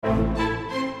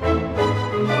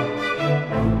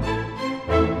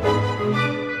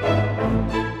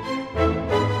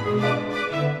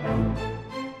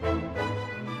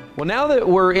Well, now that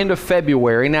we're into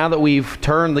February, now that we've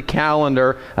turned the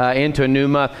calendar into a new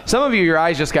month, some of you, your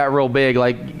eyes just got real big,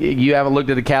 like you haven't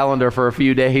looked at the calendar for a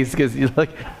few days because you're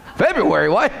like, February,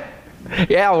 what?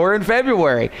 Yeah, we're in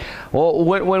February. Well,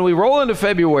 when we roll into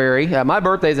February, my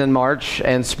birthday's in March,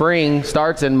 and spring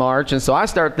starts in March, and so I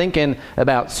start thinking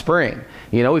about spring.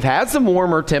 You know, we've had some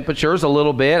warmer temperatures a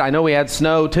little bit. I know we had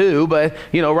snow too, but,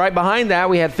 you know, right behind that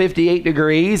we had 58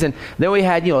 degrees, and then we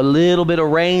had, you know, a little bit of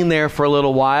rain there for a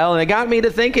little while, and it got me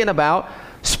to thinking about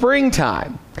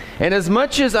springtime. And as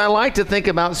much as I like to think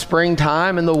about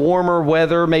springtime and the warmer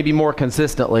weather, maybe more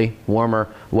consistently warmer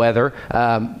weather,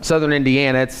 southern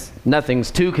Indiana, nothing's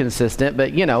too consistent,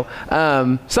 but, you know,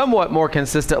 somewhat more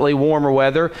consistently warmer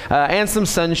weather and some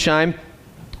sunshine.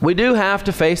 We do have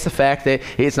to face the fact that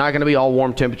it's not going to be all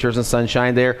warm temperatures and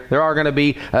sunshine. There are going to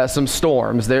be some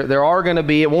storms. There are going to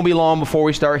be, it won't be long before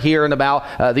we start hearing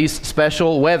about these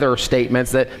special weather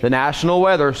statements that the National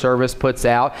Weather Service puts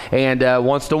out and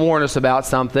wants to warn us about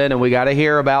something, and we got to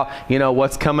hear about, you know,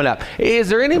 what's coming up. Is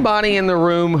there anybody in the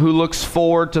room who looks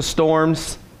forward to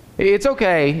storms? It's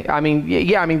okay. I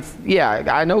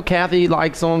know Kathy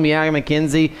likes them. Yeah,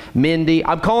 Mackenzie, Mindy.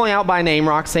 I'm calling out by name,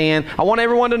 Roxanne. I want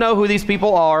everyone to know who these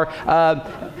people are.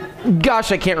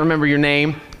 Gosh, I can't remember your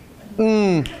name.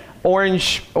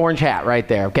 Orange hat right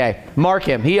there. Okay, mark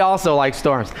him. He also likes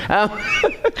storms.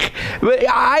 But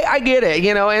I get it,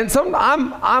 you know. And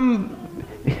I'm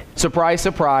surprise,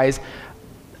 surprise.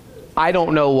 I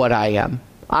don't know what I am.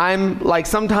 I'm like,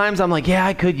 sometimes I'm like, yeah,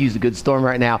 I could use a good storm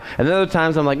right now. And then other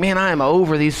times I'm like, man, I am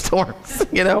over these storms,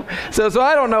 you know? So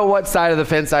I don't know what side of the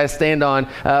fence I stand on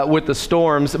with the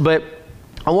storms, but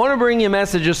I want to bring you a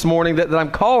message this morning that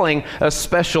I'm calling a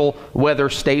special weather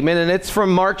statement, and it's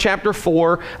from Mark chapter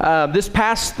 4. This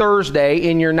past Thursday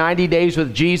in your 90 Days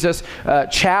with Jesus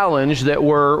challenge that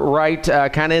we're right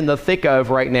kind of in the thick of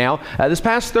right now. This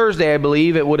past Thursday, I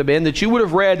believe it would have been, that you would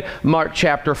have read Mark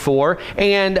chapter 4,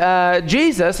 and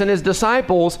Jesus and his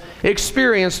disciples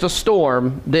experienced a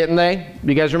storm, didn't they?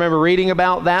 You guys remember reading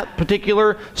about that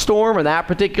particular storm or that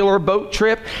particular boat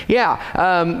trip?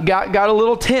 Yeah, got a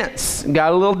little tense,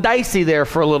 got a little dicey there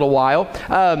for a little while.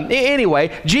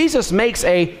 Anyway, Jesus makes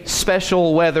a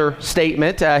special weather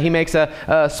statement. He makes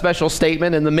a special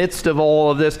statement in the midst of all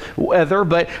of this weather,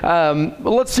 but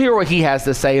let's hear what he has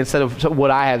to say instead of what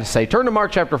I have to say. Turn to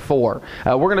Mark chapter 4.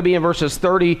 We're going to be in verses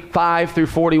 35 through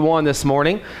 41 this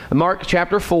morning. Mark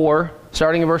chapter 4.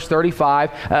 Starting in verse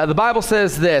 35, the Bible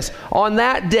says this: On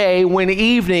that day when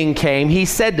evening came, he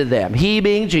said to them, he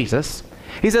being Jesus,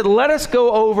 he said, "Let us go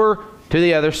over to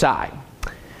the other side."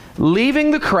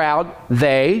 Leaving the crowd,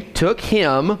 they took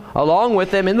him along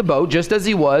with them in the boat, just as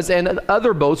he was, and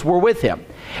other boats were with him.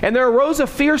 And there arose a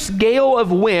fierce gale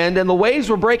of wind, and the waves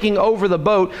were breaking over the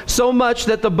boat, so much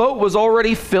that the boat was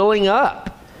already filling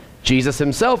up. Jesus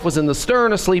himself was in the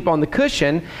stern, asleep on the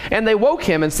cushion, and they woke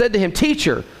him and said to him,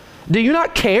 "Teacher, do you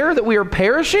not care that we are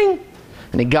perishing?"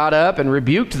 And he got up and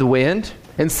rebuked the wind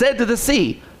and said to the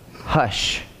sea,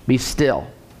 "Hush, be still."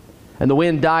 And the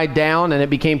wind died down, and it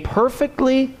became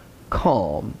perfectly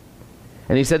calm.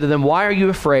 And he said to them, "Why are you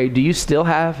afraid? Do you still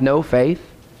have no faith?"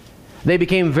 They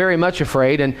became very much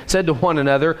afraid and said to one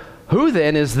another, "Who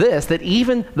then is this that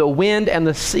even the wind and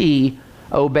the sea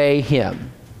obey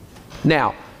him?"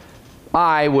 Now,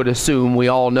 I would assume we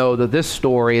all know that this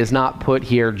story is not put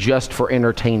here just for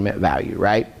entertainment value,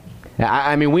 right?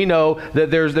 I mean, we know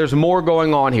that there's more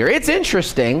going on here. It's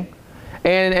interesting,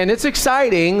 and it's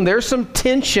exciting. There's some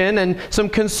tension and some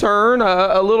concern,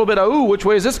 a little bit of, ooh, which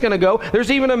way is this going to go? There's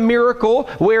even a miracle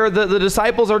where the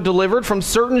disciples are delivered from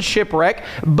certain shipwreck,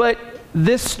 but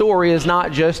this story is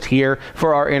not just here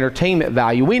for our entertainment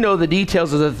value. We know the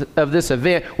details of this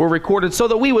event were recorded so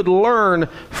that we would learn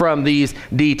from these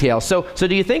details. So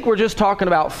do you think we're just talking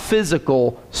about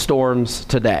physical storms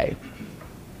today?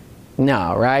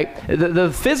 No, right?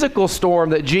 The physical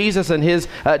storm that Jesus and his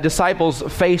disciples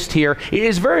faced here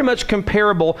is very much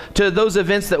comparable to those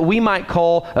events that we might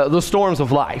call the storms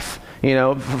of life. You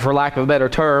know, for lack of a better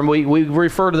term, we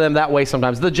refer to them that way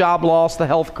sometimes. The job loss, the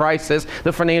health crisis,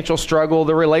 the financial struggle,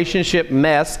 the relationship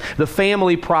mess, the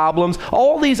family problems,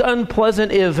 all these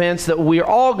unpleasant events that we're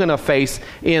all going to face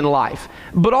in life.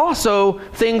 But also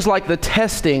things like the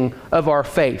testing of our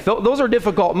faith. Those are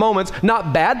difficult moments,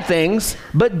 not bad things,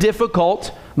 but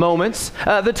difficult moments.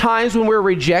 The times when we're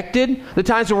rejected, the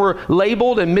times when we're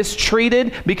labeled and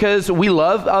mistreated because we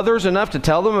love others enough to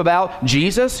tell them about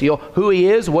Jesus, you know, who he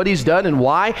is, what he's done and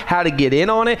why, how to get in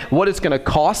on it, what it's going to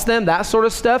cost them, that sort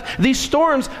of stuff. These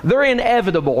storms, they're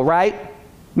inevitable, right? I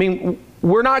mean,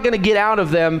 we're not going to get out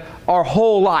of them our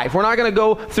whole life. We're not going to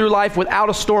go through life without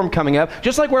a storm coming up,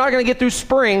 just like we're not going to get through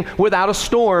spring without a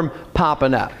storm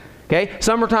popping up. Okay?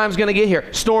 Summertime's going to get here.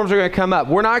 Storms are going to come up.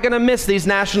 We're not going to miss these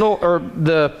national or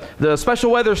the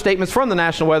special weather statements from the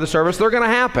National Weather Service. They're going to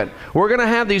happen. We're going to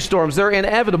have these storms. They're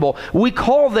inevitable. We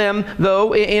call them,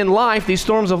 though, in life, these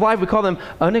storms of life, we call them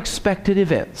unexpected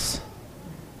events.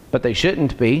 But they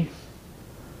shouldn't be.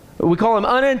 We call them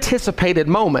unanticipated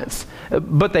moments,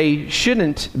 but they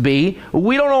shouldn't be.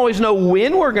 We don't always know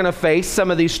when we're going to face some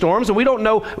of these storms, and we don't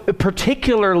know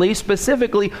particularly,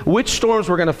 specifically, which storms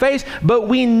we're going to face, but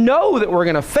we know that we're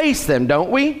going to face them,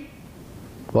 don't we?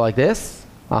 Well, like this?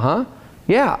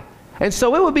 Yeah. And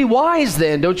so it would be wise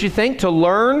then, don't you think, to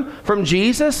learn from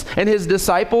Jesus and his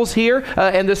disciples here,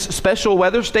 and this special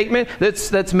weather statement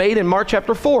that's made in Mark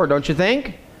chapter 4, don't you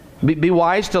think? Be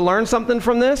wise to learn something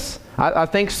from this? I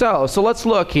think so. So let's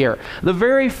look here. The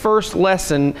very first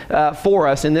lesson for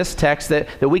us in this text that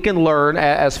we can learn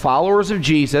as followers of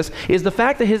Jesus is the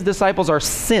fact that his disciples are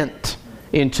sent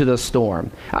into the storm.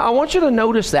 I want you to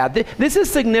notice that. This is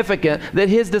significant that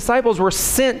his disciples were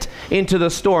sent into the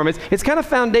storm. It's kind of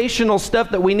foundational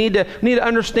stuff that we need to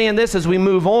understand this as we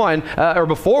move on, or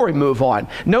before we move on.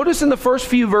 Notice in the first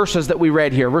few verses that we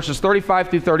read here, verses 35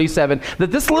 through 37,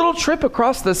 that this little trip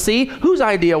across the sea, whose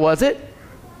idea was it?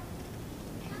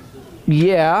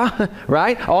 Yeah,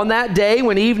 right? On that day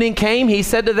when evening came, he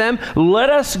said to them, "Let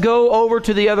us go over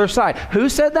to the other side." Who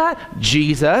said that?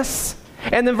 Jesus.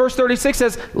 And then verse 36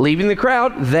 says, leaving the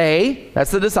crowd, they,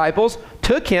 that's the disciples,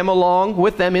 took him along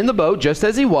with them in the boat just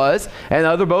as he was, and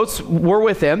other boats were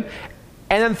with him.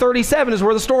 And then 37 is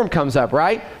where the storm comes up,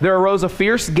 right? There arose a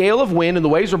fierce gale of wind, and the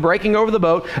waves were breaking over the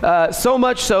boat, so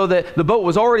much so that the boat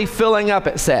was already filling up,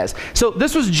 it says. So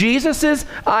this was Jesus'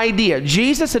 idea.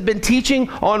 Jesus had been teaching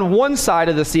on one side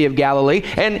of the Sea of Galilee,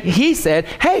 and he said,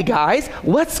 hey guys,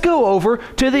 let's go over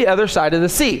to the other side of the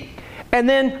sea. And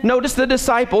then notice the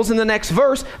disciples in the next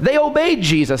verse, they obeyed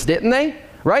Jesus, didn't they?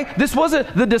 Right? This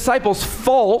wasn't the disciples'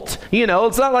 fault.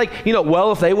 It's not like,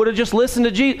 well, if they would have just listened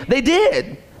to Jesus. They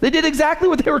did. They did exactly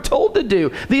what they were told to do.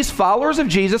 These followers of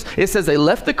Jesus, it says they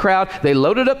left the crowd, they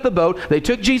loaded up the boat, they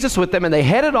took Jesus with them, and they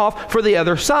headed off for the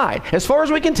other side. As far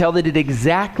as we can tell, they did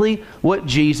exactly what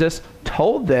Jesus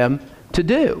told them to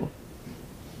do.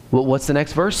 Well, what's the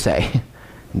next verse say?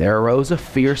 There arose a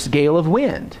fierce gale of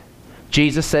wind.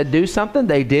 Jesus said, do something.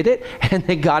 They did it, and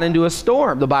they got into a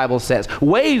storm, the Bible says.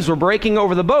 Waves were breaking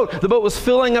over the boat. The boat was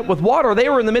filling up with water. They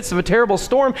were in the midst of a terrible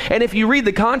storm, and if you read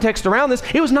the context around this,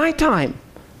 it was nighttime.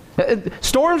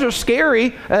 Storms are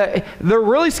scary. They're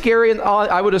really scary, and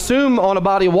I would assume on a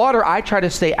body of water. I try to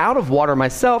stay out of water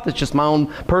myself. It's just my own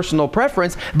personal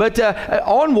preference. But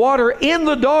on water, in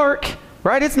the dark,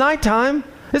 right? It's nighttime.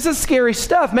 This is scary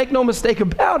stuff. Make no mistake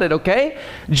about it, okay?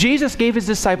 Jesus gave his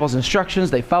disciples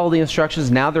instructions. They followed the instructions.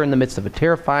 Now they're in the midst of a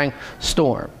terrifying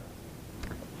storm.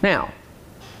 Now,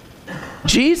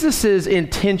 Jesus'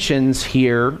 intentions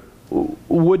here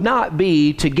would not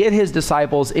be to get his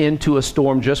disciples into a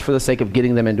storm just for the sake of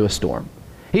getting them into a storm.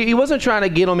 He wasn't trying to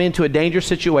get them into a dangerous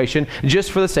situation just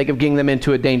for the sake of getting them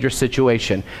into a dangerous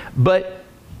situation. But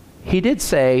he did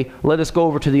say, let us go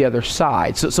over to the other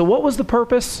side. So what was the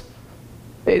purpose?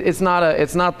 It's not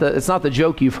the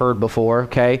joke you've heard before,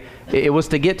 okay? It was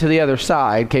to get to the other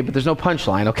side, okay? But there's no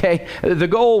punchline, okay? The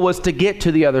goal was to get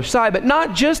to the other side, but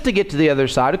not just to get to the other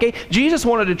side, okay? Jesus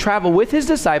wanted to travel with his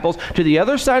disciples to the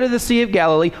other side of the Sea of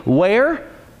Galilee, where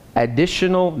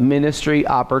additional ministry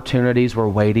opportunities were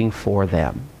waiting for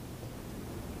them.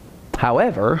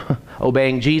 However,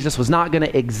 obeying Jesus was not going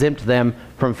to exempt them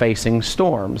from facing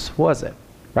storms, was it?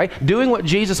 Right? Doing what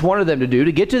Jesus wanted them to do,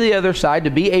 to get to the other side, to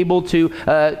be able to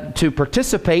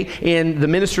participate in the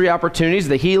ministry opportunities,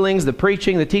 the healings, the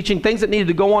preaching, the teaching, things that needed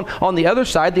to go on the other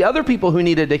side, the other people who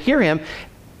needed to hear him.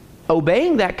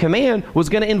 Obeying that command was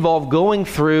going to involve going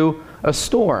through a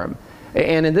storm.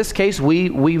 And in this case,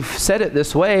 we've said it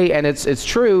this way, and it's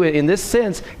true in this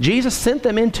sense. Jesus sent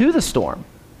them into the storm.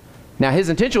 Now, his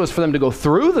intention was for them to go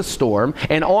through the storm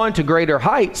and on to greater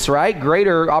heights, right?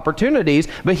 Greater opportunities,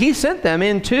 but he sent them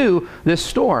into this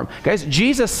storm. Guys,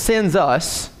 Jesus sends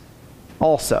us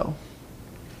also,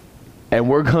 and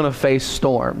we're going to face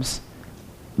storms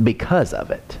because of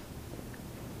it.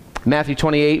 Matthew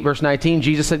 28, verse 19,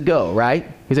 Jesus said, go, right?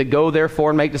 He said, go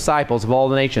therefore and make disciples of all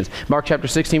the nations. Mark chapter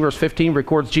 16, verse 15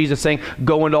 records Jesus saying,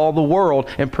 go into all the world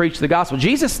and preach the gospel.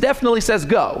 Jesus definitely says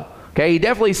go. Okay, he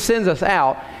definitely sends us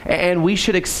out, and we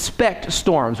should expect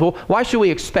storms. Well, why should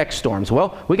we expect storms?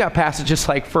 Well, we got passages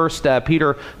like 1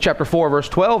 Peter chapter 4, verse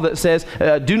 12 that says,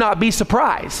 do not be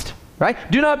surprised. right?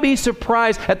 Do not be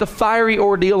surprised at the fiery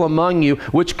ordeal among you,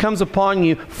 which comes upon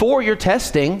you for your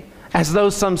testing, as though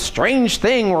some strange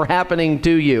thing were happening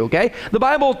to you, okay? The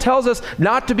Bible tells us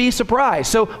not to be surprised.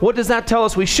 So what does that tell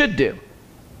us we should do?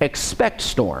 Expect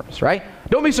storms, right?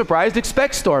 Don't be surprised,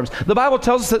 expect storms. The Bible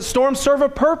tells us that storms serve a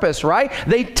purpose, right?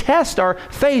 They test our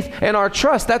faith and our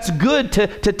trust. That's good to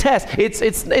test.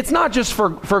 It's not just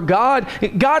for God.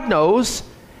 God knows.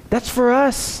 That's for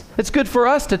us. It's good for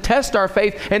us to test our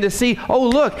faith and to see, oh,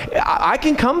 look, I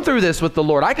can come through this with the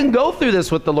Lord. I can go through this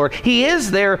with the Lord. He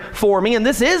is there for me, and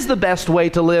this is the best way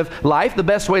to live life, the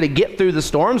best way to get through the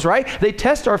storms, right? They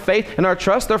test our faith and our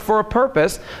trust. They're for a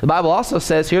purpose. The Bible also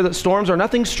says here that storms are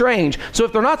nothing strange. So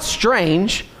if they're not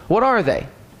strange, what are they?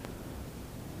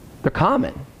 They're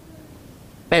common.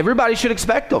 Everybody should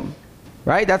expect them.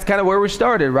 Right? That's kind of where we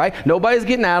started, right? Nobody's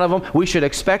getting out of them. We should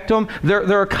expect them.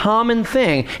 They're a common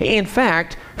thing. In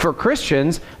fact, for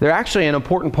Christians, they're actually an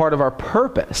important part of our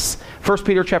purpose. 1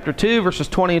 Peter chapter 2, verses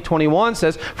 20 and 21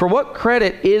 says, "For what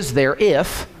credit is there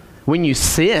if, when you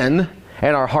sin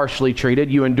and are harshly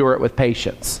treated, you endure it with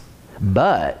patience?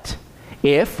 But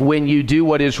if, when you do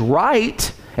what is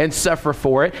right and suffer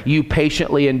for it, you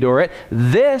patiently endure it,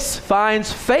 this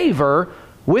finds favor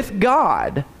with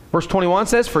God." Verse 21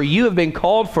 says, "For you have been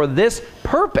called for this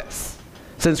purpose,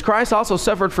 since Christ also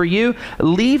suffered for you,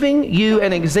 leaving you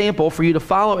an example for you to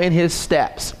follow in his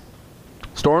steps."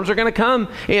 Storms are going to come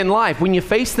in life. When you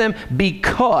face them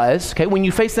because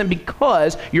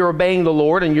you're obeying the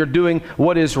Lord and you're doing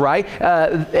what is right,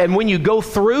 and when you go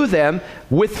through them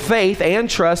with faith and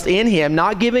trust in him,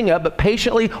 not giving up, but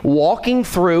patiently walking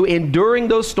through, enduring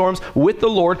those storms with the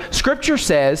Lord, Scripture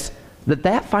says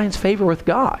that finds favor with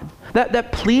God.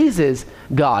 That pleases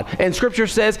God. And Scripture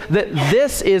says that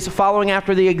this is following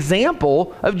after the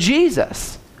example of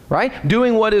Jesus, right?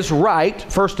 Doing what is right,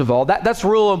 first of all. That's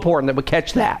real important that we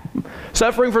catch that.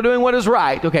 Suffering for doing what is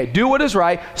right. Okay, do what is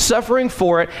right, suffering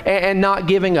for it, and not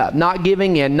giving up, not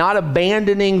giving in, not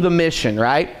abandoning the mission,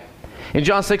 right? In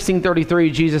John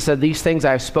 16:33, Jesus said, "These things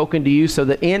I have spoken to you so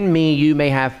that in me you may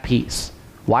have peace."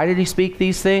 Why did he speak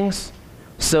these things?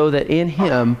 So that in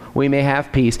him we may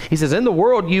have peace. He says, in the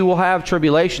world you will have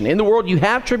tribulation. In the world you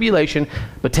have tribulation,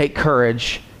 but take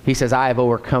courage. He says, I have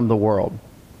overcome the world.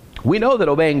 We know that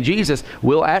obeying Jesus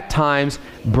will at times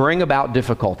bring about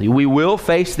difficulty. We will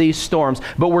face these storms,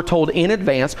 but we're told in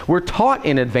advance, we're taught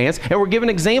in advance, and we're given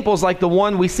examples like the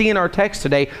one we see in our text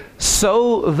today,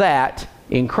 so that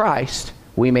in Christ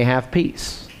we may have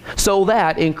peace. So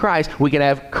that in Christ we can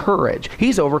have courage.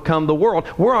 He's overcome the world.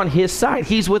 We're on his side.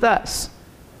 He's with us.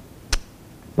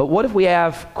 But what if we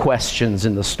have questions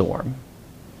in the storm?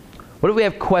 What if we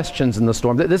have questions in the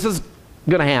storm? This is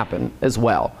going to happen as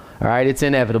well. All right, it's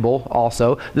inevitable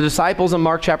also. The disciples in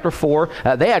Mark chapter 4,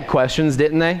 they had questions,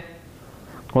 didn't they?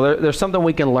 Well, there's something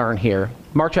we can learn here.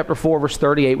 Mark chapter 4, verse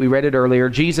 38, we read it earlier.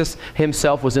 Jesus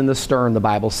himself was in the stern, the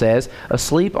Bible says,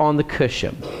 asleep on the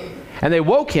cushion. And they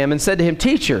woke him and said to him,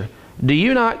 "Teacher, do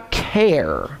you not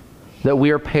care that we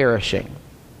are perishing?"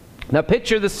 Now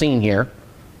picture the scene here.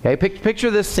 Okay,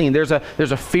 picture this scene. There's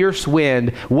a fierce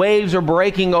wind. Waves are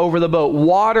breaking over the boat.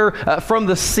 Water from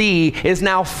the sea is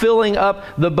now filling up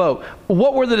the boat.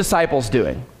 What were the disciples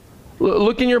doing?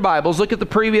 Look in your Bibles. Look at the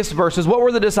previous verses. What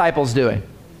were the disciples doing?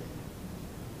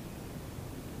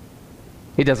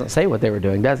 It doesn't say what they were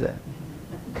doing, does it?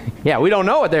 Yeah, we don't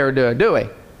know what they were doing, do we?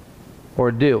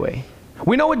 Or do we?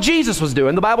 We know what Jesus was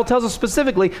doing. The Bible tells us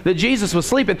specifically that Jesus was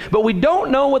sleeping, but we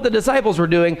don't know what the disciples were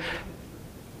doing.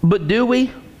 But do we?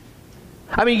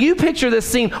 I mean, you picture this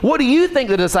scene. What do you think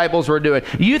the disciples were doing?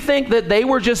 You think that they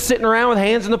were just sitting around with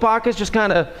hands in the pockets, just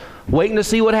kind of waiting to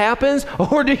see what happens?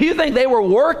 Or do you think they were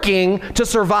working to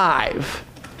survive?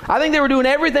 I think they were doing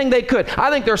everything they could. I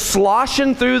think they're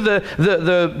sloshing through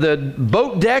the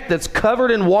boat deck that's covered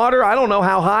in water. I don't know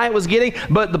how high it was getting,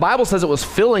 but the Bible says it was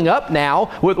filling up now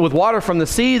with water from the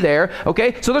sea there.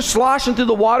 Okay, so they're sloshing through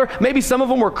the water. Maybe some of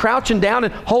them were crouching down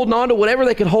and holding on to whatever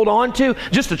they could hold on to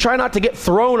just to try not to get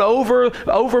thrown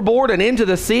overboard and into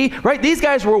the sea. Right? These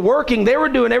guys were working. They were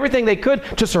doing everything they could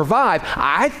to survive.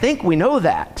 I think we know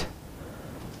that.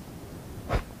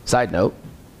 Side note.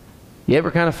 You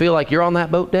ever kind of feel like you're on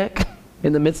that boat deck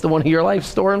in the midst of one of your life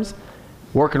storms?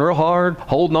 Working real hard,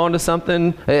 holding on to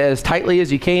something as tightly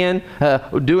as you can,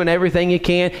 doing everything you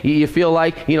can. You feel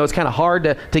like, it's kind of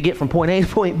hard to get from point A to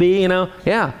point B,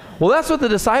 Yeah. Well, that's what the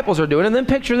disciples are doing. And then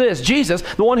picture this. Jesus,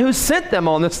 the one who sent them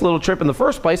on this little trip in the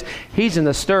first place, he's in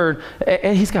the stern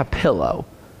and he's got a pillow.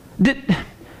 Did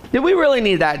we really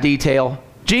need that detail?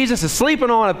 Jesus is sleeping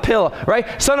on a pillow,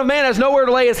 right? Son of Man has nowhere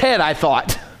to lay his head, I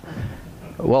thought.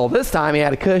 Well, this time he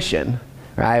had a cushion,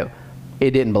 right? It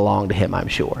didn't belong to him, I'm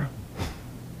sure.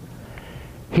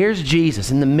 Here's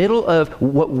Jesus in the middle of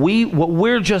what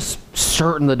we're just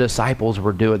certain the disciples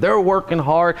were doing. They're working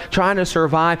hard, trying to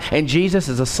survive, and Jesus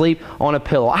is asleep on a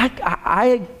pillow.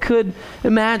 I could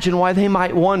imagine why they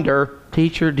might wonder,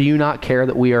 "Teacher, do you not care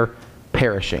that we are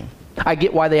perishing?" I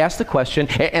get why they ask the question,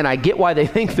 and I get why they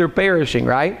think they're perishing,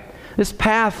 right? This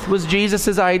path was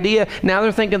Jesus' idea. Now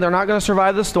they're thinking they're not going to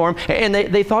survive the storm, and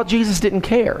they thought Jesus didn't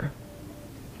care.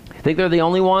 Think they're the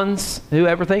only ones who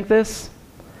ever think this?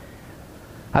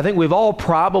 I think we've all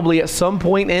probably at some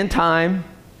point in time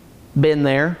been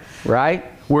there, right?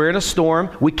 We're in a storm.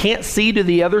 We can't see to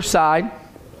the other side.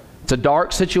 It's a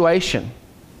dark situation.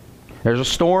 There's a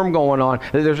storm going on.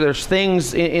 There's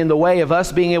things in the way of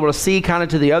us being able to see kind of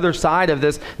to the other side of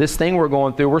this thing we're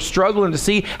going through. We're struggling to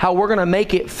see how we're going to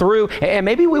make it through. And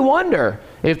maybe we wonder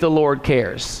if the Lord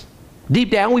cares.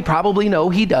 Deep down, we probably know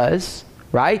He does.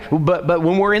 Right? But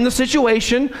when we're in the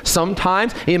situation,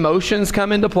 sometimes emotions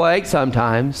come into play,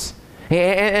 sometimes.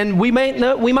 And we might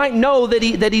know that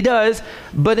he does,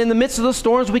 but in the midst of the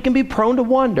storms, we can be prone to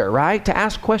wonder, right? To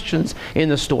ask questions in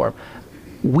the storm.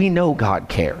 We know God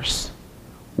cares.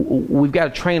 We've got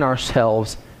to train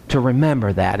ourselves to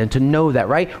remember that and to know that,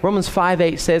 right? Romans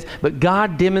 5:8 says, "But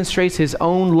God demonstrates His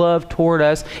own love toward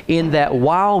us in that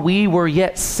while we were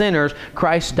yet sinners,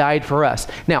 Christ died for us."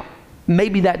 Now,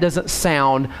 maybe that doesn't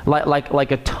sound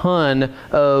like a ton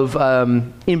of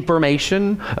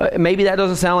information. Maybe that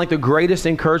doesn't sound like the greatest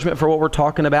encouragement for what we're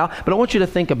talking about. But I want you to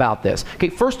think about this. Okay,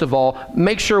 first of all,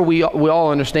 make sure we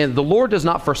all understand that the Lord does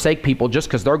not forsake people just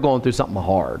because they're going through something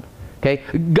hard. Okay,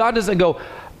 God doesn't go,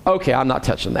 "Okay, I'm not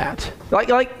touching that."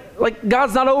 Like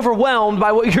God's not overwhelmed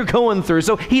by what you're going through.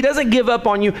 So He doesn't give up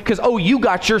on you because, oh, you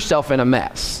got yourself in a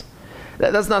mess.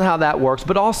 That's not how that works.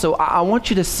 But also, I want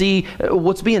you to see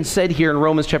what's being said here in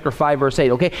Romans chapter 5, verse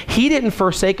 8. Okay, He didn't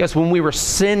forsake us when we were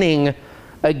sinning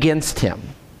against Him.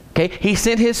 Okay, He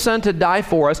sent His Son to die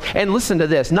for us. And listen to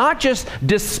this, not just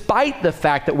despite the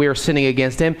fact that we are sinning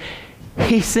against Him,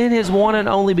 He sent His one and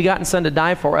only begotten Son to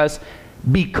die for us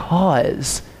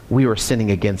because we were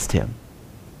sinning against Him.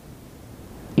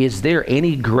 Is there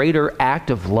any greater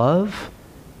act of love,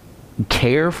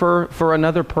 care for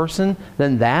another person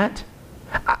than that?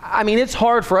 I mean, it's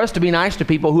hard for us to be nice to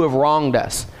people who have wronged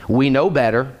us. We know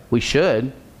better. We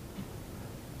should.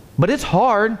 But it's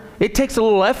hard. It takes a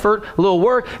little effort, a little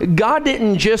work. God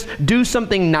didn't just do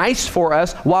something nice for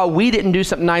us while we didn't do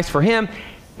something nice for Him.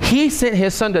 He sent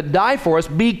His Son to die for us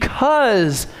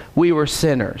because we were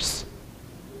sinners.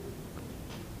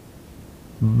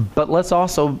 But let's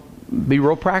also be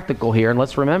real practical here, and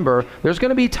let's remember there's going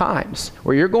to be times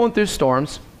where you're going through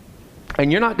storms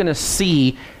and you're not going to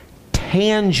see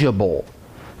tangible,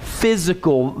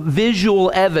 physical,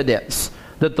 visual evidence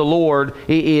that the Lord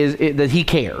that He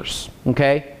cares,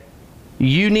 okay?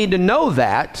 You need to know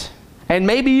that, and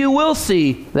maybe you will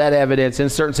see that evidence in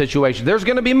certain situations. There's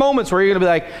going to be moments where you're going to be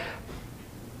like,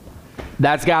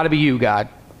 "That's got to be you, God,"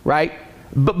 right?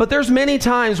 But there's many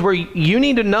times where you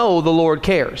need to know the Lord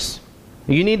cares.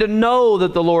 You need to know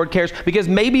that the Lord cares, because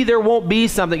maybe there won't be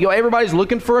something. Everybody's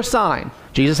looking for a sign.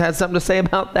 Jesus had something to say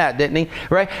about that, didn't He?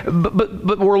 Right?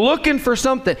 But we're looking for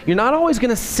something. You're not always going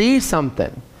to see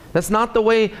something. That's not the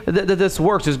way that this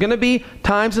works. There's going to be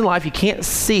times in life you can't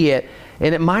see it,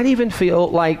 and it might even feel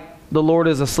like the Lord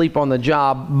is asleep on the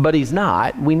job, but He's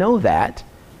not. We know that.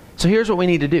 So here's what we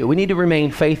need to do. We need to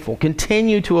remain faithful.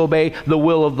 Continue to obey the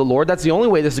will of the Lord. That's the only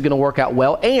way this is going to work out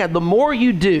well. And the more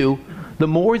you do, the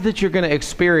more that you're going to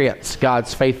experience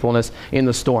God's faithfulness in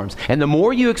the storms. And the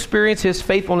more you experience His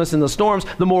faithfulness in the storms,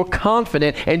 the more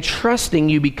confident and trusting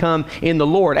you become in the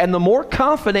Lord. And the more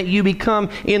confident you become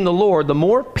in the Lord, the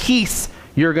more peace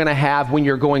you're going to have when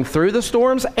you're going through the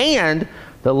storms, and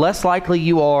the less likely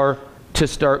you are to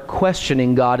start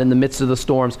questioning God in the midst of the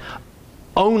storms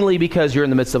only because you're in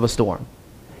the midst of a storm.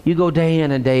 You go day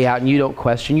in and day out and you don't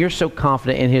question. You're so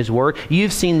confident in His Word.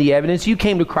 You've seen the evidence. You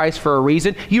came to Christ for a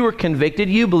reason. You were convicted.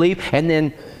 You believe. And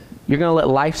then you're going to let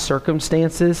life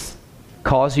circumstances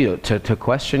cause you to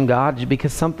question God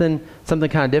because something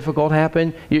kind of difficult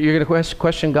happened. You're going to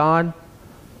question God.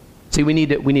 See, we need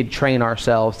to train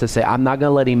ourselves to say, I'm not going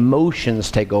to let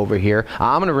emotions take over here.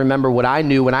 I'm going to remember what I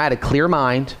knew when I had a clear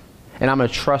mind, and I'm going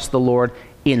to trust the Lord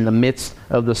in the midst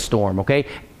of the storm, okay?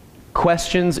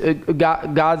 Questions,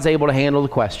 God's able to handle the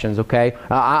questions, okay?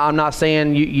 I'm not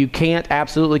saying you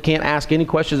absolutely can't ask any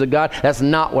questions of God. That's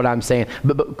not what I'm saying.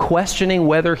 But questioning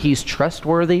whether He's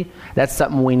trustworthy, that's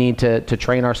something we need to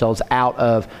train ourselves out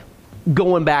of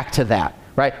going back to that,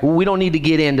 right? We don't need to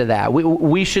get into that.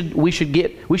 We should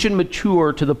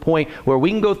mature to the point where we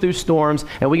can go through storms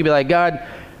and we can be like, God,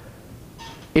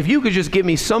 if you could just give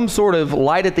me some sort of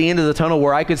light at the end of the tunnel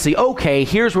where I could see, okay,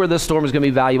 here's where this storm is going to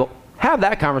be valuable, have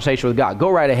that conversation with God. Go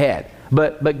right ahead.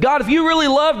 But God, if you really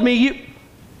loved me,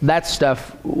 that's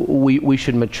stuff we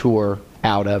should mature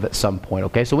out of at some point,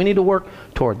 okay? So we need to work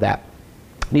toward that.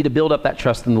 We need to build up that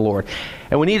trust in the Lord.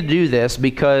 And we need to do this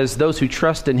because those who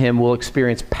trust in him will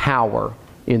experience power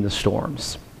in the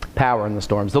storms. Power in the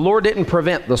storms. The Lord didn't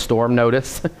prevent the storm,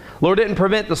 notice. The Lord didn't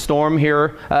prevent the storm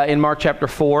here in Mark chapter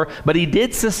 4, but he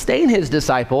did sustain his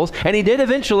disciples, and he did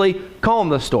eventually calm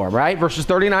the storm, right? Verses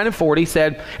 39 and 40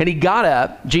 said, and he got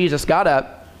up, Jesus got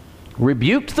up,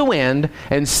 rebuked the wind,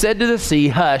 and said to the sea,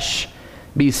 hush,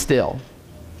 be still.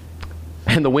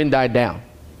 And the wind died down.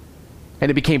 And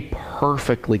it became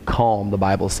perfectly calm, the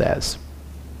Bible says.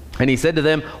 And he said to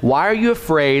them, why are you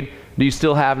afraid? Do you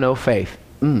still have no faith?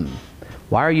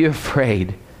 Why are you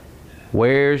afraid?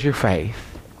 Where's your faith?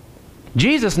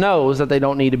 Jesus knows that they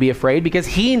don't need to be afraid because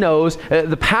he knows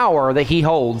the power that he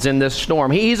holds in this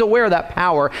storm. He's aware of that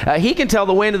power. He can tell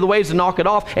the wind and the waves to knock it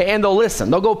off, and they'll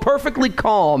listen. They'll go perfectly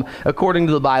calm according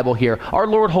to the Bible here. Our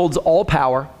Lord holds all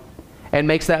power and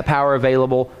makes that power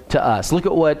available to us. Look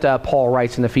at what Paul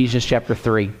writes in Ephesians chapter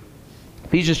 3.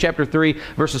 Ephesians chapter 3,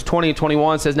 verses 20 and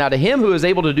 21 says, now to him who is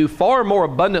able to do far more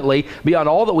abundantly beyond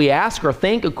all that we ask or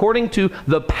think, according to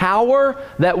the power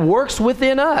that works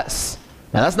within us.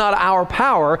 Now that's not our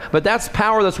power, but that's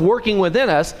power that's working within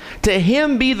us. To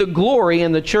him be the glory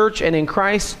in the church and in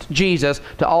Christ Jesus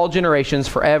to all generations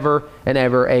forever and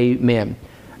ever. Amen.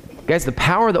 Guys, the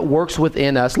power that works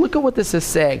within us, look at what this is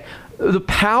saying. The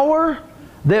power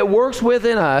that works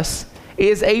within us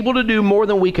is able to do more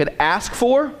than we could ask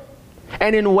for,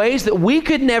 and in ways that we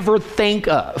could never think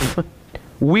of.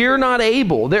 We're not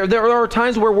able. There are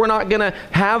times where we're not going to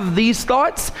have these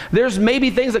thoughts. There's maybe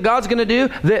things that God's going to do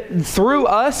that through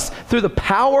us, through the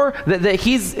power that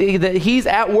He's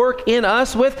at work in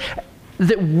us with,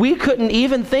 that we couldn't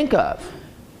even think of.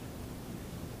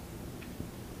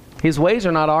 His ways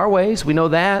are not our ways. We know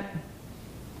that.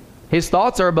 His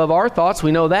thoughts are above our thoughts.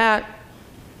 We know that.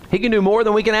 He can do more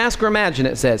than we can ask or imagine,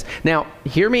 it says. Now,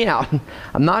 hear me out.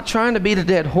 I'm not trying to beat a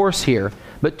dead horse here,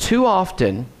 but too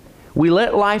often we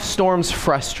let life storms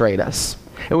frustrate us.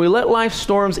 And we let life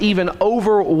storms even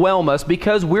overwhelm us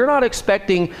because we're not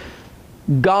expecting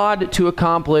God to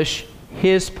accomplish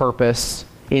his purpose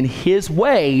in his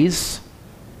ways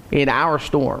in our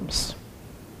storms.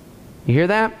 You hear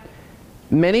that?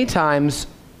 Many times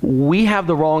we have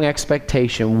the wrong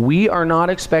expectation. We are not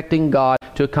expecting God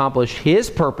to accomplish his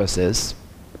purposes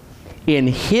in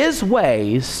his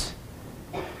ways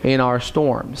in our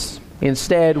storms.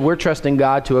 Instead, we're trusting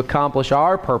God to accomplish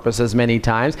our purposes many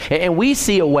times, and we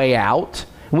see a way out,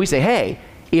 and we say, hey,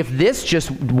 if this just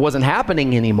wasn't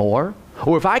happening anymore,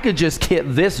 or if I could just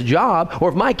get this job, or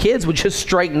if my kids would just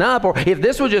straighten up, or if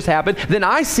this would just happen, then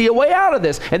I see a way out of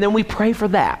this. And then we pray for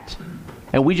that.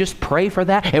 And we just pray for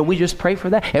that, and we just pray for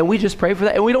that, and we just pray for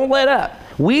that, and we don't let up.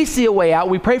 We see a way out.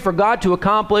 We pray for God to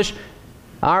accomplish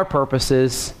our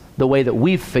purposes the way that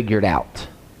we've figured out.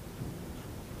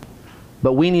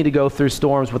 But we need to go through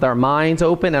storms with our minds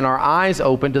open and our eyes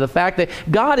open to the fact that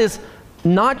God is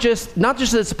not just that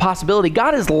it's a possibility,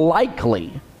 God is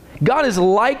likely. God is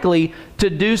likely to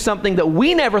do something that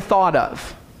we never thought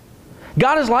of.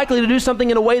 God is likely to do something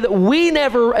in a way that we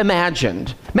never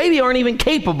imagined, maybe aren't even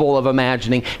capable of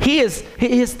imagining. His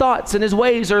thoughts and his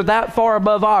ways are that far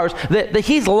above ours that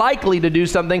he's likely to do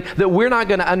something that we're not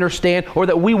going to understand or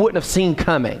that we wouldn't have seen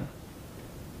coming.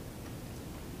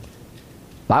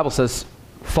 The Bible says,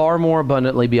 far more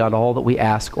abundantly beyond all that we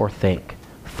ask or think.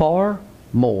 Far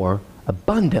more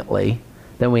abundantly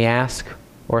than we ask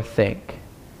or think.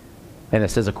 And it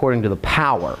says, according to the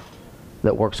power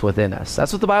that works within us.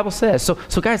 That's what the Bible says. So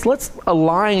guys, let's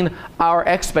align our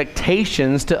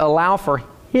expectations to allow for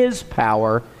his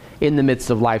power in the midst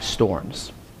of life's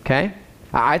storms. Okay?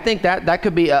 I think that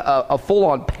could be a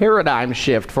full-on paradigm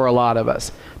shift for a lot of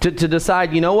us. To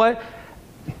decide, you know what?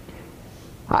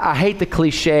 I hate the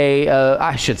cliche.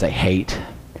 I should say hate.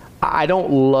 I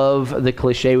don't love the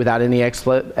cliche without any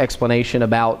explanation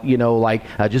about,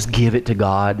 just give it to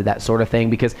God, that sort of thing,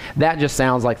 because that just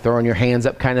sounds like throwing your hands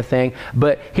up kind of thing.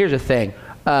 But here's the thing.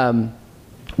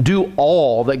 Do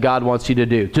all that God wants you to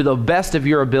do to the best of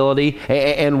your ability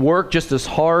and work just as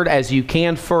hard as you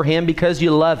can for him because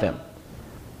you love him.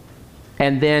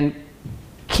 And then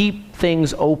keep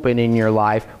things open in your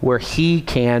life where he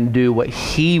can do what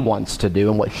he wants to do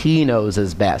and what he knows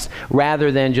is best,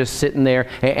 rather than just sitting there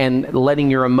and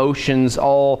letting your emotions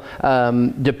all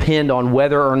depend on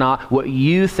whether or not what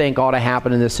you think ought to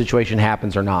happen in this situation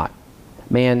happens or not.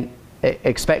 Man,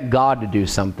 expect God to do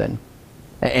something.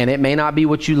 And it may not be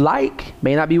what you like,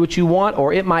 may not be what you want,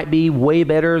 or it might be way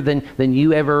better than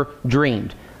you ever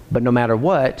dreamed. But no matter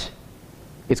what,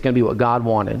 it's going to be what God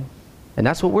wanted. And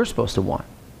that's what we're supposed to want,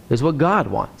 is what God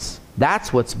wants.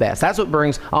 That's what's best. That's what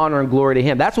brings honor and glory to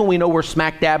Him. That's when we know we're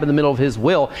smack dab in the middle of His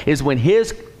will, is when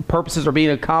His purposes are being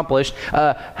accomplished,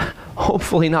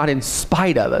 hopefully not in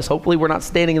spite of us. Hopefully we're not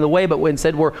standing in the way, but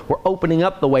instead we're opening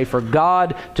up the way for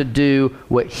God to do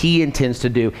what He intends to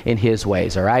do in His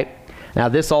ways, all right? Now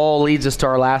this all leads us to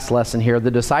our last lesson here. The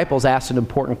disciples asked an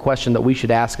important question that we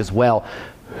should ask as well.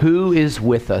 Who is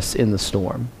with us in the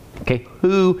storm? Okay,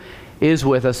 who is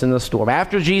with us in the storm?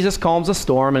 After Jesus calms a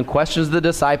storm and questions the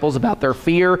disciples about their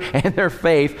fear and their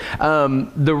faith,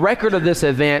 the record of this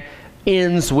event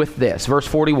ends with this. Verse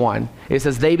 41, it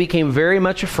says, they became very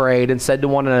much afraid and said to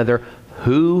one another,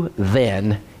 who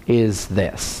then is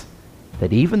this,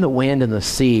 that even the wind and the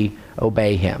sea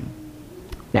obey Him?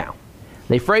 Now,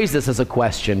 they phrase this as a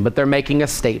question, but they're making a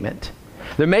statement.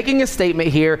 They're making a statement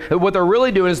here. What they're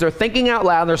really doing is they're thinking out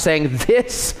loud and they're saying,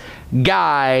 this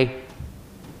guy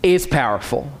is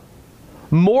powerful.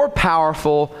 More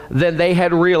powerful than they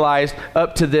had realized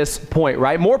up to this point,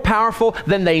 right? More powerful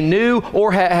than they knew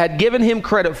or had given Him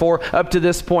credit for up to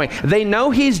this point. They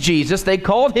know He's Jesus. They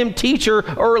called Him teacher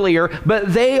earlier,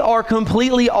 but they are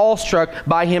completely awestruck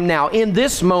by Him now. In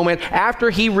this moment, after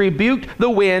He rebuked the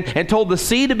wind and told the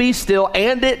sea to be still,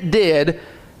 and it did,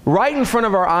 right in front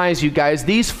of our eyes, you guys,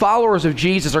 these followers of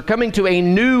Jesus are coming to a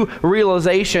new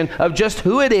realization of just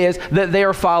who it is that they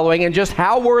are following and just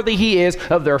how worthy He is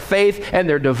of their faith and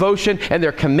their devotion and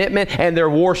their commitment and their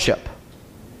worship.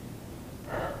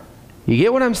 You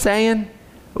get what I'm saying?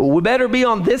 We better be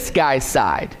on this guy's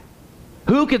side.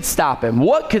 Who could stop Him?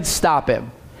 What could stop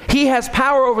Him? He has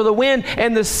power over the wind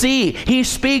and the sea. He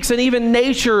speaks and even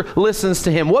nature listens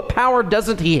to Him. What power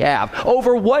doesn't He have?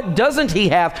 Over what doesn't He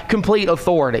have complete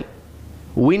authority?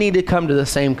 We need to come to the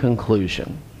same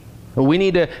conclusion. We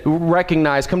need to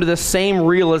recognize, come to the same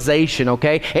realization,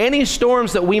 okay? Any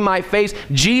storms that we might face,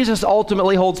 Jesus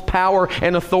ultimately holds power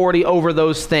and authority over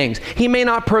those things. He may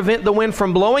not prevent the wind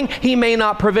from blowing. He may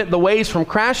not prevent the waves from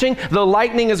crashing. The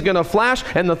lightning is going to flash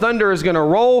and the thunder is going to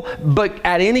roll. But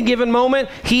at any given moment,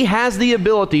 He has the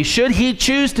ability, should He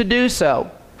choose to do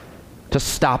so, to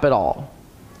stop it all,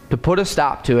 to put a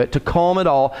stop to it, to calm it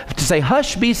all, to say,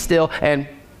 hush, be still, and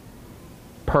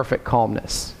perfect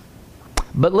calmness.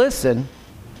 But listen,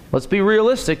 let's be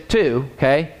realistic too,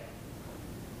 okay?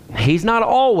 He's not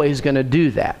always going to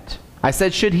do that. I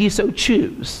said, should He so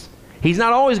choose. He's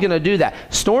not always going to do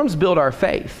that. Storms build our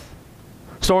faith.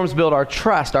 Storms build our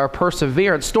trust, our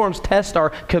perseverance. Storms test our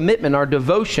commitment, our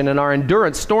devotion, and our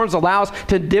endurance. Storms allow us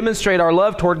to demonstrate our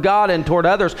love toward God and toward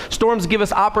others. Storms give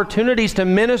us opportunities to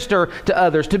minister to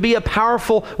others, to be a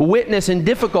powerful witness in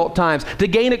difficult times, to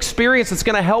gain experience that's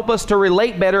going to help us to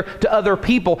relate better to other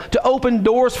people, to open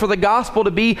doors for the gospel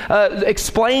to be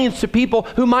explained to people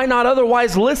who might not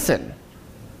otherwise listen.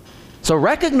 So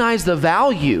recognize the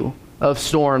value of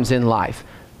storms in life,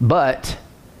 but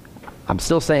I'm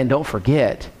still saying don't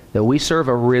forget that we serve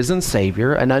a risen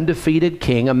Savior, an undefeated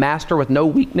King, a Master with no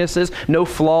weaknesses, no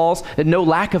flaws, and no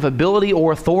lack of ability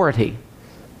or authority.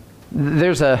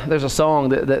 There's a song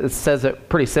that says it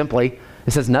pretty simply.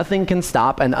 It says, nothing can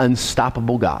stop an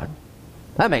unstoppable God.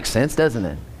 That makes sense, doesn't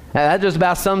it? That just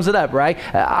about sums it up, right?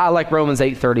 I like Romans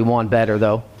 8:31 better,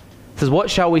 though. It says, what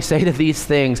shall we say to these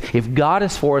things? If God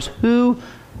is for us, who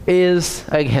is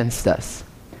against us?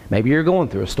 Maybe you're going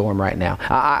through a storm right now.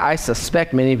 I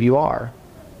suspect many of you are.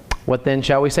 What then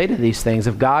shall we say to these things?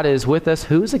 If God is with us,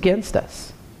 who's against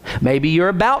us? Maybe you're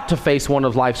about to face one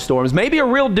of life's storms. Maybe a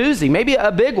real doozy. Maybe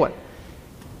a big one.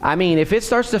 I mean, if it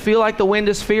starts to feel like the wind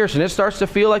is fierce and it starts to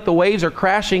feel like the waves are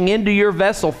crashing into your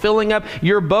vessel, filling up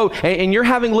your boat, and you're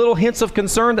having little hints of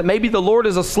concern that maybe the Lord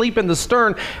is asleep in the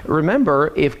stern,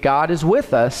 remember, if God is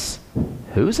with us,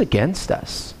 who's against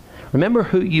us? Remember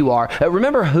who you are.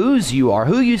 Remember whose you are,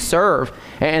 who you serve,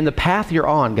 and the path you're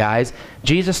on, guys.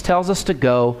 Jesus tells us to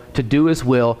go, to do His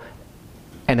will,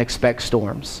 and expect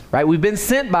storms, right? We've been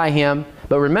sent by Him,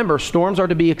 but remember, storms are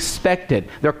to be expected.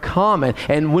 They're common.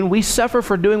 And when we suffer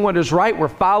for doing what is right, we're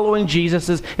following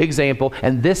Jesus' example,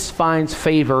 and this finds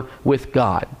favor with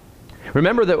God.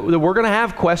 Remember that we're going to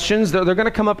have questions. They're going to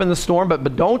come up in the storm,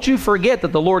 but don't you forget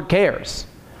that the Lord cares.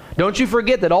 Don't you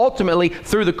forget that ultimately,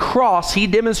 through the cross, He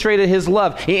demonstrated His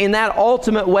love in that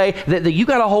ultimate way that you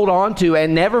got to hold on to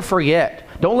and never forget.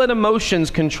 Don't let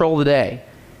emotions control the day.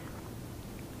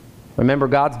 Remember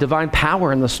God's divine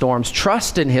power in the storms.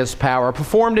 Trust in His power,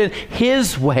 performed in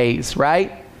His ways,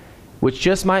 right? Which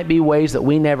just might be ways that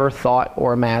we never thought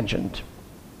or imagined.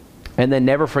 And then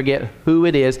never forget who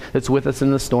it is that's with us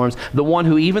in the storms. The one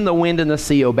who even the wind and the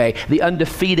sea obey. The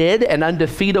undefeated and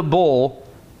undefeatable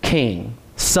King,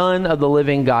 Son of the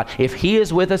living God. If he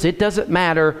is with us, it doesn't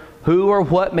matter who or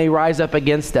what may rise up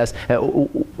against us.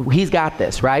 He's got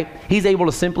this, right? He's able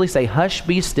to simply say, hush,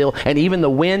 be still, and even the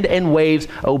wind and waves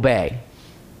obey.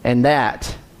 And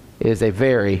that is a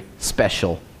very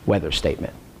special weather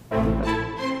statement.